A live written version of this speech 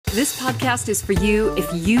This podcast is for you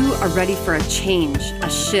if you are ready for a change, a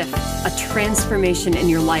shift, a transformation in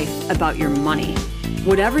your life about your money.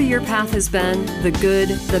 Whatever your path has been, the good,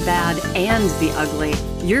 the bad, and the ugly,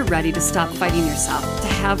 you're ready to stop fighting yourself, to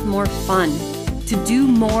have more fun, to do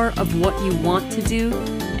more of what you want to do,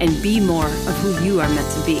 and be more of who you are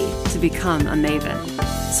meant to be, to become a maven.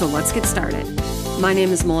 So let's get started. My name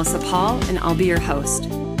is Melissa Paul, and I'll be your host.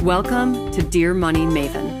 Welcome to Dear Money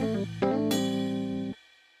Maven.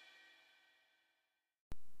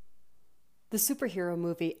 The superhero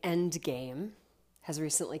movie Endgame has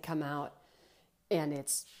recently come out, and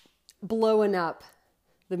it's blowing up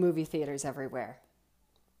the movie theaters everywhere.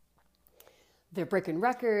 They're breaking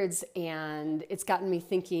records, and it's gotten me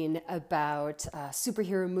thinking about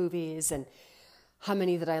superhero movies and how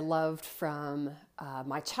many that I loved from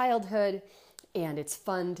my childhood. And it's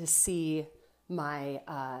fun to see my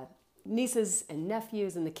nieces and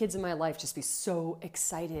nephews and the kids in my life just be so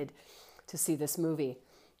excited to see this movie.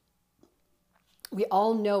 We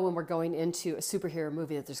all know when we're going into a superhero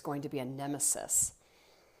movie that there's going to be a nemesis.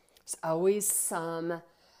 There's always some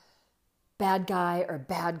bad guy or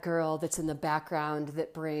bad girl that's in the background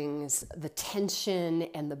that brings the tension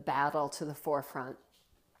and the battle to the forefront.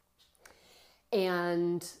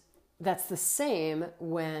 And that's the same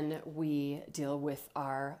when we deal with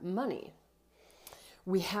our money.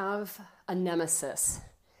 We have a nemesis,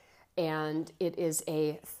 and it is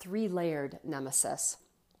a 3-layered nemesis.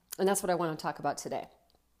 And that's what I want to talk about today.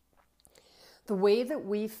 The way that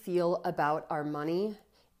we feel about our money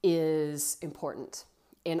is important.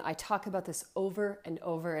 And I talk about this over and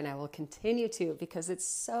over, and I will continue to, because it's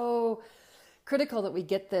so critical that we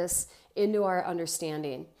get this into our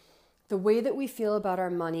understanding. The way that we feel about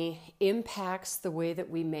our money impacts the way that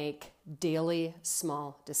we make daily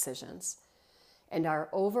small decisions. And our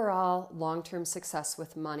overall long-term success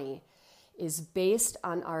with money is based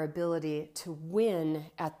on our ability to win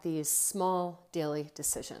at these small daily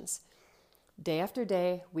decisions. Day after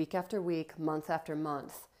day, week after week, month after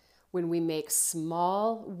month, when we make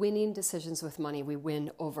small winning decisions with money, we win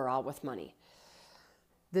overall with money.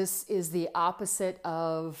 This is the opposite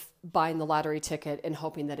of buying the lottery ticket and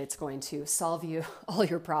hoping that it's going to solve you all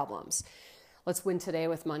your problems. Let's win today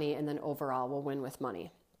with money, and then overall we'll win with money.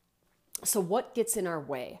 So what gets in our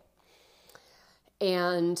way?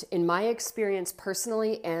 And in my experience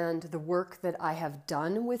personally, and the work that I have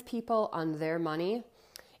done with people on their money,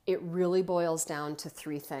 it really boils down to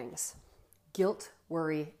 3 things: guilt,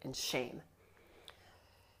 worry, and shame.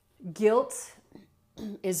 Guilt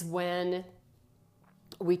is when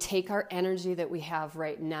we take our energy that we have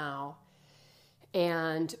right now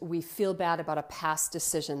and we feel bad about a past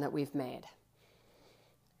decision that we've made.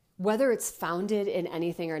 Whether it's founded in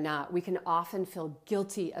anything or not, we can often feel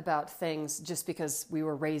guilty about things just because we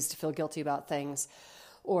were raised to feel guilty about things,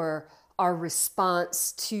 or our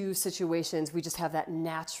response to situations, we just have that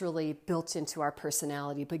naturally built into our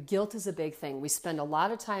personality. But guilt is a big thing. We spend a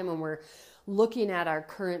lot of time when we're looking at our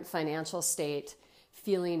current financial state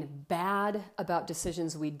feeling bad about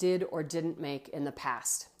decisions we did or didn't make in the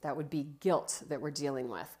past. That would be guilt that we're dealing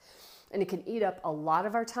with. And it can eat up a lot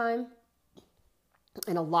of our time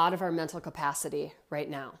and a lot of our mental capacity right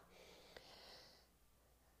now.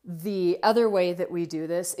 The other way that we do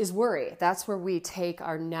this is worry. That's where we take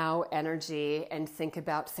our now energy and think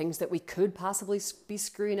about things that we could possibly be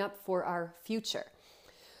screwing up for our future.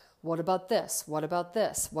 What about this? What about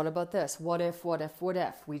this? What about this? What if, what if, what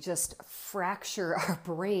if? We just fracture our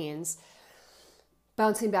brains,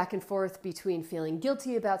 bouncing back and forth between feeling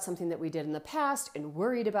guilty about something that we did in the past and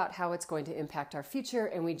worried about how it's going to impact our future.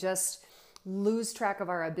 And we just lose track of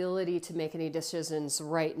our ability to make any decisions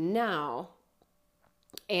right now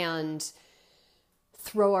and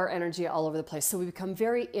throw our energy all over the place. So we become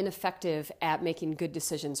very ineffective at making good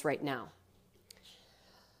decisions right now.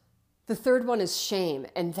 The third one is shame,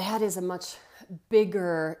 and that is a much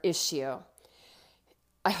bigger issue.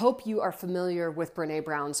 I hope you are familiar with Brené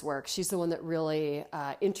Brown's work. She's the one that really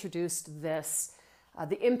introduced this,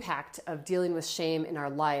 the impact of dealing with shame in our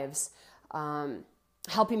lives,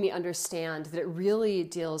 helping me understand that it really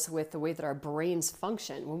deals with the way that our brains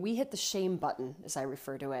function. When we hit the shame button, as I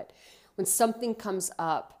refer to it, when something comes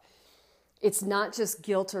up, it's not just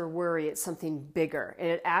guilt or worry, it's something bigger. And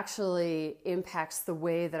it actually impacts the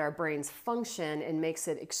way that our brains function and makes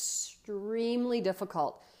it extremely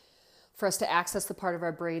difficult for us to access the part of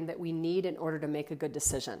our brain that we need in order to make a good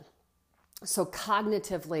decision. So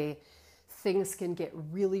cognitively, things can get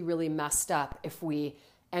really, really messed up if we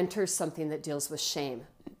enter something that deals with shame.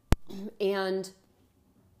 And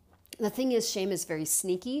the thing is, shame is very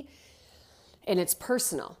sneaky and it's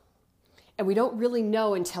personal. And we don't really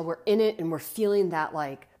know until we're in it and we're feeling that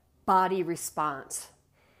like body response.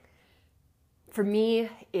 For me,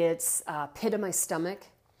 it's pit of my stomach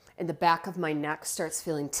and the back of my neck starts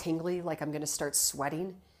feeling tingly, like I'm going to start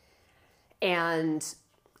sweating. And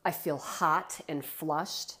I feel hot and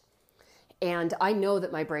flushed. And I know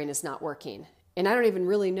that my brain is not working. And I don't even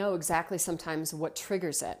really know exactly sometimes what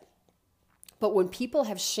triggers it. But when people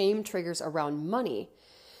have shame triggers around money,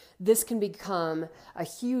 this can become a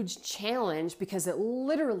huge challenge because it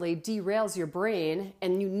literally derails your brain,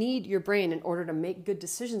 and you need your brain in order to make good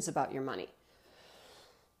decisions about your money.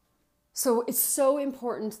 So it's so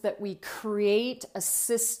important that we create a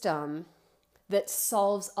system that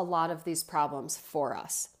solves a lot of these problems for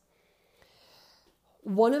us.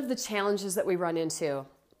 One of the challenges that we run into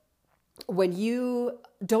when you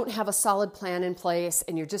don't have a solid plan in place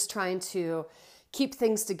and you're just trying to keep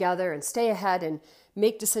things together and stay ahead and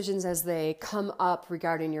make decisions as they come up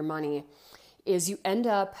regarding your money is you end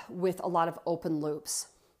up with a lot of open loops.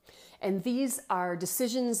 And these are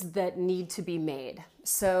decisions that need to be made.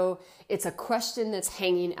 So it's a question that's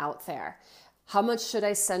hanging out there. How much should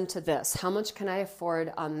I send to this? How much can I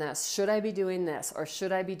afford on this? Should I be doing this or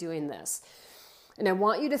should I be doing this? And I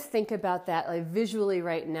want you to think about that like visually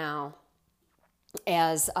right now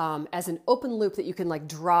as an open loop that you can like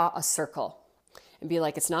draw a circle and be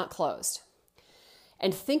like, it's not closed.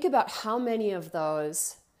 And think about how many of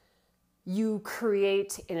those you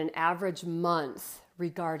create in an average month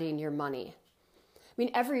regarding your money. I mean,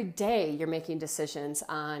 every day you're making decisions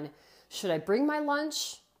on, should I bring my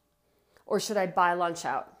lunch or should I buy lunch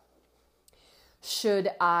out? Should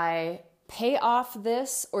I pay off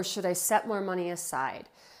this or should I set more money aside?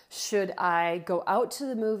 Should I go out to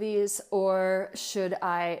the movies or should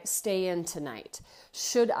I stay in tonight?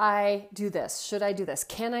 Should I do this? Should I do this?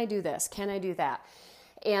 Can I do this? Can I do that?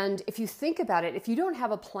 And if you think about it, if you don't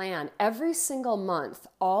have a plan, every single month,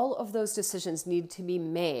 all of those decisions need to be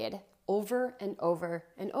made over and over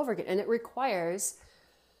and over again. And it requires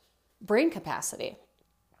brain capacity.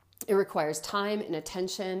 It requires time and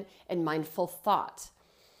attention and mindful thought.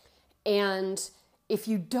 And if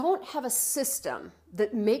you don't have a system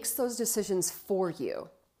that makes those decisions for you,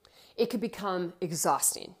 it could become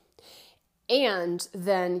exhausting. And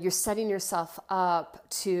then you're setting yourself up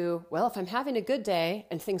to, well, if I'm having a good day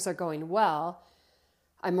and things are going well,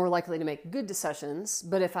 I'm more likely to make good decisions.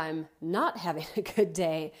 But if I'm not having a good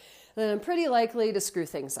day, then I'm pretty likely to screw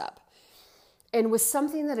things up. And with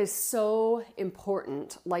something that is so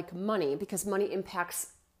important like money, because money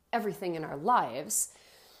impacts everything in our lives,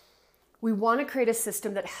 we want to create a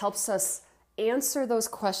system that helps us answer those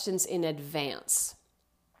questions in advance.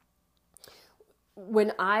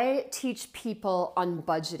 When I teach people on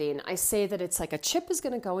budgeting, I say that it's like a chip is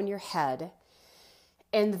going to go in your head,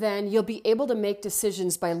 and then you'll be able to make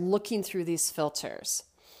decisions by looking through these filters.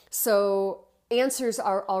 So answers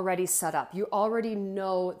are already set up. You already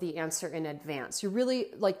know the answer in advance. You're really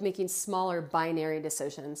like making smaller binary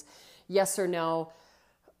decisions, yes or no,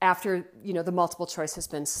 after the multiple choice has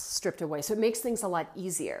been stripped away. So it makes things a lot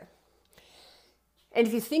easier. And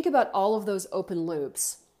if you think about all of those open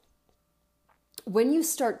loops, when you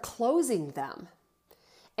start closing them,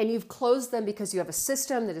 and you've closed them because you have a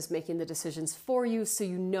system that is making the decisions for you, so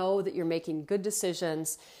you know that you're making good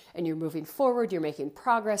decisions and you're moving forward, you're making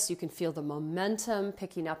progress, you can feel the momentum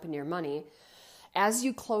picking up in your money. As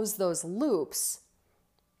you close those loops,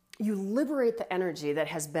 you liberate the energy that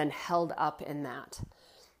has been held up in that.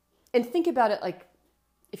 And think about it like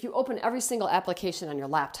if you open every single application on your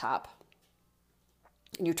laptop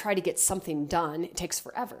and you try to get something done, it takes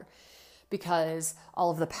forever because all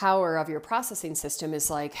of the power of your processing system is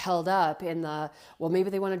like held up in the, well, maybe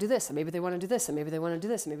they want to do this, and maybe they want to do this, and maybe they want to do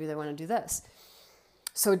this, and maybe they want to do this.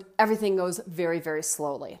 So everything goes very, very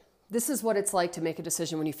slowly. This is what it's like to make a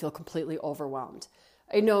decision when you feel completely overwhelmed.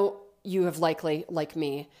 I know you have likely, like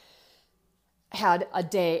me, had a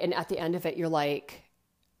day and at the end of it, you're like,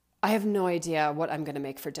 I have no idea what I'm going to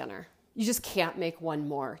make for dinner. You just can't make one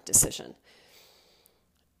more decision.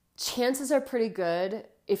 Chances are pretty good,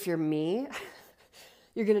 if you're me,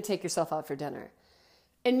 you're going to take yourself out for dinner.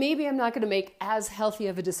 And maybe I'm not going to make as healthy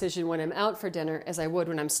of a decision when I'm out for dinner as I would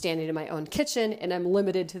when I'm standing in my own kitchen and I'm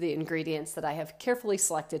limited to the ingredients that I have carefully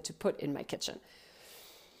selected to put in my kitchen.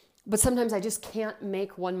 But sometimes I just can't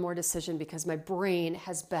make one more decision because my brain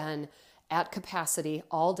has been at capacity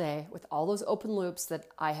all day with all those open loops that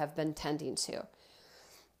I have been tending to.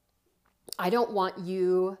 I don't want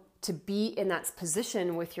you to be in that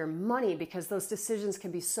position with your money because those decisions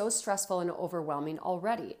can be so stressful and overwhelming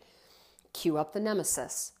already. Cue up the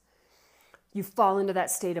nemesis. You fall into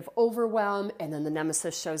that state of overwhelm and then the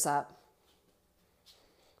nemesis shows up.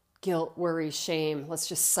 guilt, worry, shame. Let's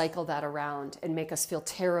just cycle that around and make us feel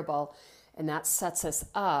terrible. And that sets us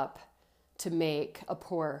up to make a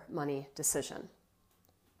poor money decision.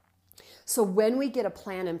 So when we get a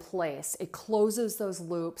plan in place, it closes those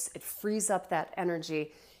loops, it frees up that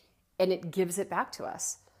energy, and it gives it back to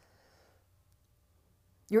us.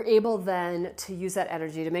 You're able then to use that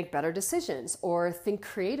energy to make better decisions or think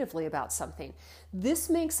creatively about something. This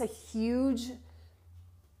makes a huge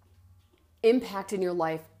impact in your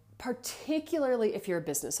life, particularly if you're a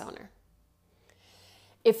business owner.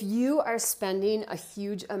 If you are spending a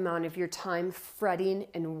huge amount of your time fretting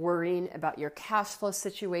and worrying about your cash flow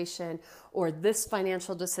situation or this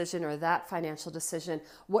financial decision or that financial decision,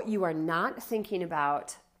 what you are not thinking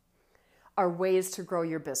about are ways to grow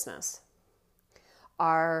your business.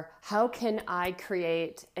 Are how can I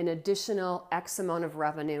create an additional X amount of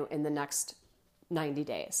revenue in the next 90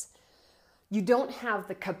 days? You don't have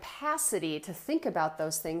the capacity to think about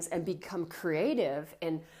those things and become creative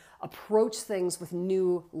and approach things with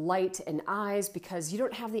new light and eyes because you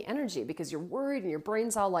don't have the energy, because you're worried and your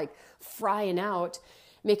brain's all like frying out,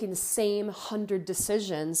 making the same 100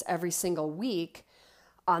 decisions every single week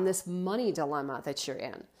on this money dilemma that you're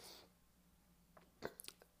in.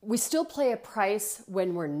 We still pay a price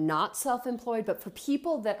when we're not self-employed, but for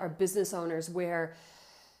people that are business owners where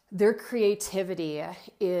their creativity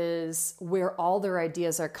is where all their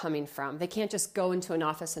ideas are coming from, they can't just go into an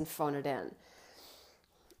office and phone it in.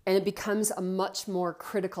 And it becomes a much more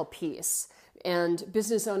critical piece. And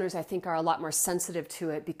business owners, I think, are a lot more sensitive to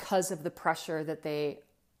it because of the pressure that they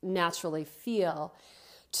naturally feel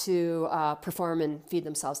to perform and feed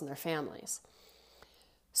themselves and their families.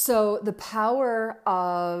 So the power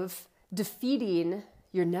of defeating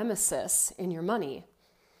your nemesis in your money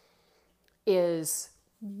is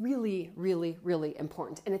really, really, really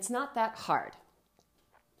important. And it's not that hard.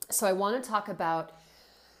 So I want to talk about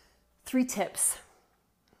 3 tips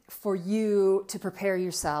for you to prepare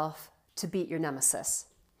yourself to beat your nemesis.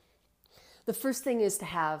 The first thing is to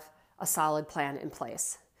have a solid plan in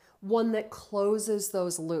place, one that closes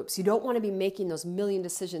those loops. You don't want to be making those million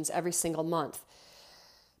decisions every single month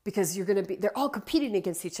because they're all competing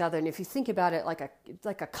against each other. And if you think about it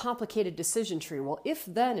like a complicated decision tree, well, if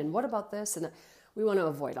then, and what about this? And we want to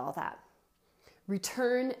avoid all that.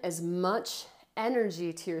 Return as much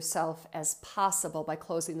energy to yourself as possible by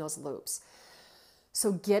closing those loops.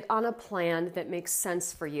 So get on a plan that makes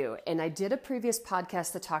sense for you. And I did a previous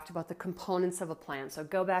podcast that talked about the components of a plan. So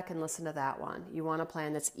go back and listen to that one. You want a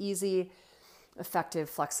plan that's easy, effective,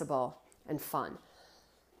 flexible, and fun.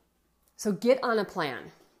 So get on a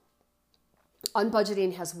plan.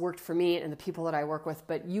 Unbudgeting has worked for me and the people that I work with,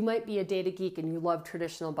 but you might be a data geek and you love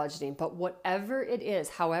traditional budgeting. But whatever it is,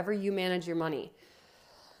 however you manage your money,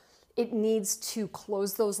 it needs to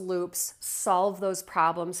close those loops, solve those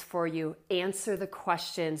problems for you, answer the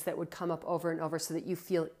questions that would come up over and over so that you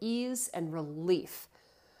feel ease and relief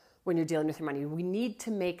when you're dealing with your money. We need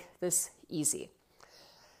to make this easy.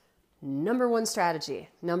 Number one strategy,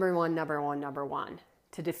 number one,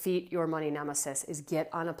 to defeat your money nemesis is get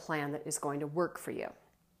on a plan that is going to work for you.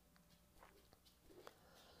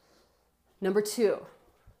 Number 2,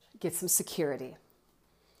 get some security.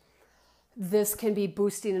 This can be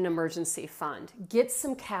boosting an emergency fund. Get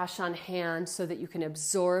some cash on hand so that you can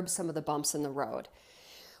absorb some of the bumps in the road.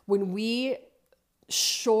 When we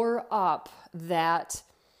shore up that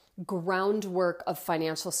groundwork of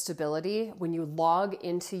financial stability, when you log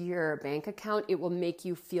into your bank account, it will make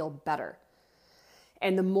you feel better.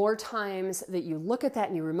 And the more times that you look at that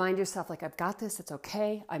and you remind yourself, like, I've got this, it's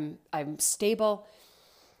okay, I'm stable,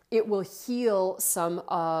 it will heal some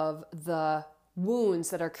of the wounds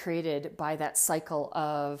that are created by that cycle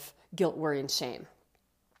of guilt, worry, and shame.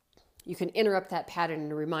 You can interrupt that pattern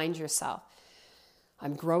and remind yourself,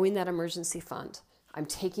 I'm growing that emergency fund. I'm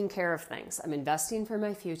taking care of things. I'm investing for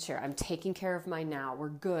my future. I'm taking care of my now. We're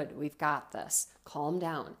good. We've got this. Calm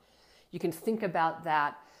down. You can think about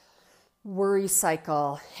that worry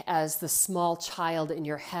cycle as the small child in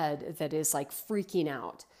your head that is like freaking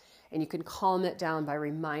out. And you can calm it down by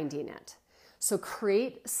reminding it. So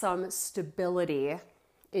create some stability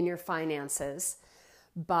in your finances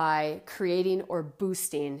by creating or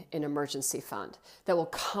boosting an emergency fund that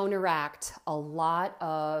will counteract a lot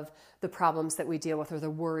of the problems that we deal with or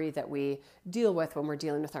the worry that we deal with when we're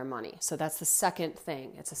dealing with our money. So that's the second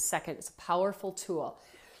thing. It's a powerful tool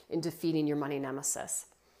in defeating your money nemesis.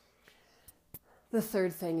 The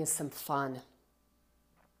third thing is some fun.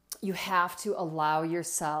 You have to allow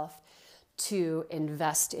yourself to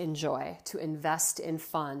invest in joy, to invest in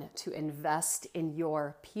fun, to invest in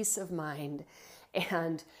your peace of mind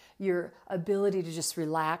and your ability to just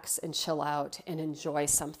relax and chill out and enjoy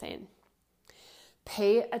something.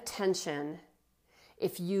 Pay attention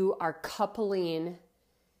if you are coupling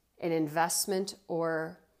an investment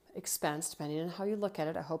or expense, depending on how you look at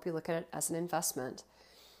it. I hope you look at it as an investment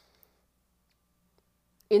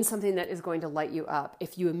in something that is going to light you up.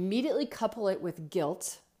 If you immediately couple it with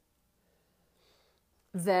guilt,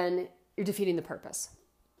 then you're defeating the purpose.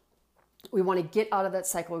 We want to get out of that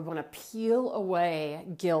cycle. We want to peel away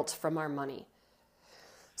guilt from our money.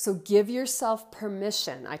 So give yourself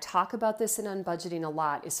permission. I talk about this in Unbudgeting a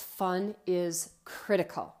lot, is fun is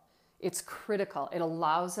critical. It's critical. It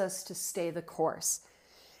allows us to stay the course.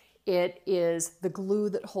 It is the glue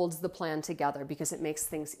that holds the plan together because it makes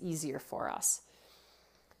things easier for us.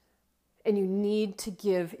 And you need to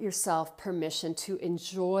give yourself permission to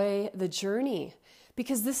enjoy the journey,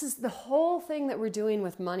 because this is the whole thing that we're doing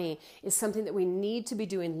with money is something that we need to be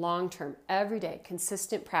doing long-term, every day,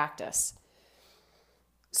 consistent practice.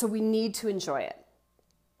 So we need to enjoy it.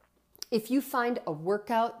 If you find a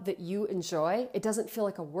workout that you enjoy, it doesn't feel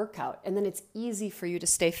like a workout, and then it's easy for you to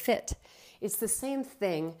stay fit. It's the same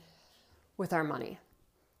thing with our money.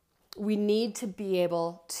 We need to be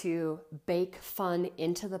able to bake fun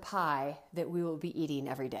into the pie that we will be eating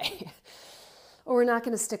every day, or we're not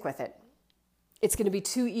going to stick with it. It's going to be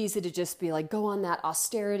too easy to just be like, go on that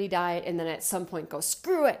austerity diet, and then at some point go,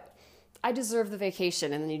 screw it, I deserve the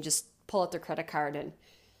vacation, and then you just pull out their credit card and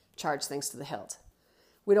charge things to the hilt.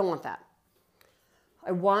 We don't want that.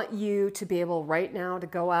 I want you to be able right now to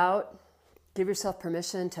go out, give yourself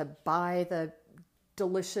permission to buy the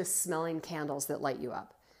delicious smelling candles that light you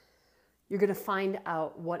up. You're going to find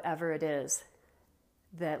out whatever it is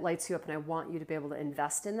that lights you up, and I want you to be able to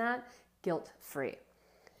invest in that guilt-free.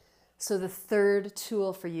 So the third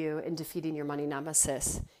tool for you in defeating your money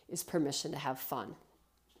nemesis is permission to have fun.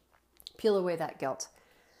 Peel away that guilt.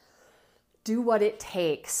 Do what it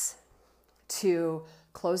takes to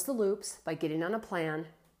close the loops by getting on a plan,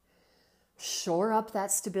 shore up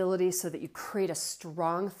that stability so that you create a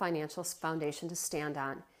strong financial foundation to stand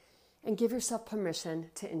on, and give yourself permission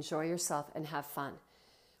to enjoy yourself and have fun.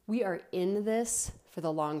 We are in this for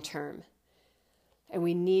the long term, and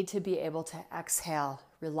we need to be able to exhale,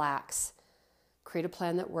 relax, create a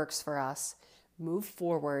plan that works for us, move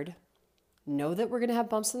forward, know that we're going to have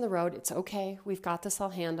bumps in the road. It's okay. We've got this all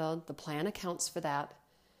handled. The plan accounts for that,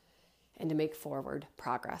 and to make forward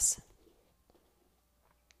progress.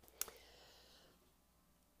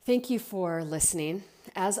 Thank you for listening.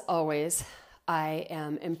 As always, I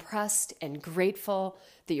am impressed and grateful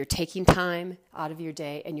that you're taking time out of your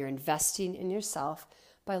day and you're investing in yourself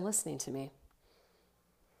by listening to me.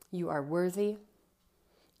 You are worthy.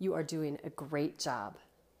 You are doing a great job.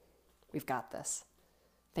 We've got this.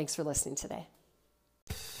 Thanks for listening today.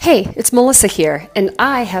 Hey, it's Melissa here, and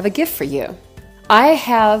I have a gift for you. I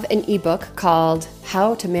have an ebook called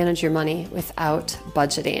How to Manage Your Money Without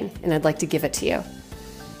Budgeting, and I'd like to give it to you.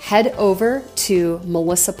 Head over to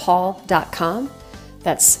melissapal.com.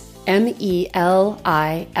 That's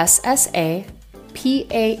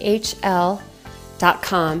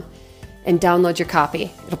melissapal.com and download your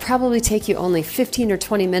copy. It'll probably take you only 15 or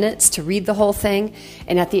 20 minutes to read the whole thing,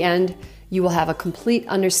 and at the end, you will have a complete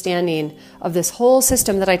understanding of this whole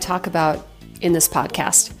system that I talk about in this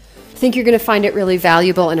podcast. I think you're going to find it really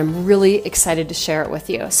valuable, and I'm really excited to share it with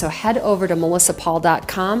you. So head over to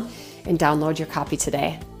melissapal.com and download your copy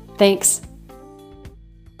today. Thanks.